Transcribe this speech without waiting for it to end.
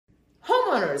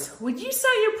Homeowners, would you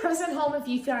sell your present home if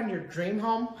you found your dream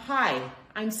home? Hi,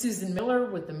 I'm Susan Miller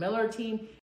with the Miller team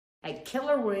at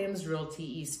Keller Realty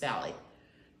East Valley.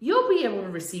 You'll be able to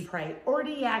receive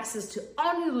priority access to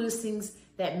all new listings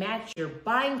that match your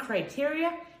buying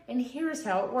criteria, and here's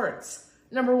how it works.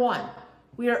 Number one,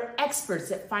 we are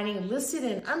experts at finding listed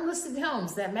and unlisted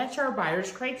homes that match our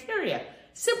buyers' criteria.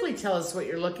 Simply tell us what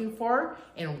you're looking for,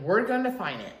 and we're going to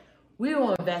find it. We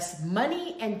will invest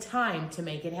money and time to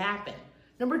make it happen.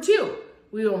 Number two,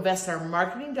 we will invest our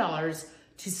marketing dollars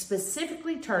to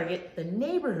specifically target the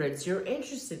neighborhoods you're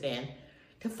interested in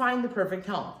to find the perfect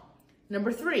home.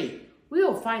 Number three, we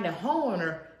will find a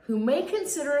homeowner who may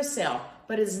consider a sale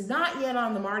but is not yet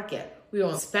on the market. We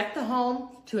will inspect the home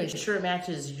to ensure it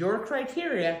matches your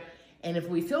criteria, and if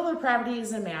we feel the property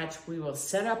is a match, we will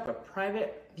set up a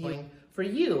private viewing for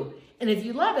you. And if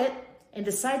you love it and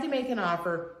decide to make an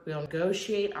offer, we'll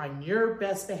negotiate on your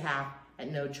best behalf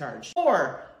at no charge.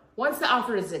 Or, once the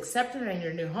offer is accepted on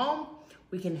your new home,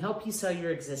 we can help you sell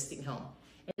your existing home.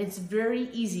 And it's very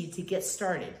easy to get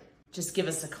started. Just give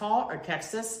us a call or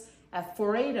text us at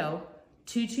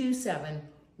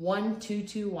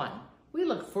 480-227-1221. We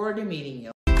look forward to meeting you.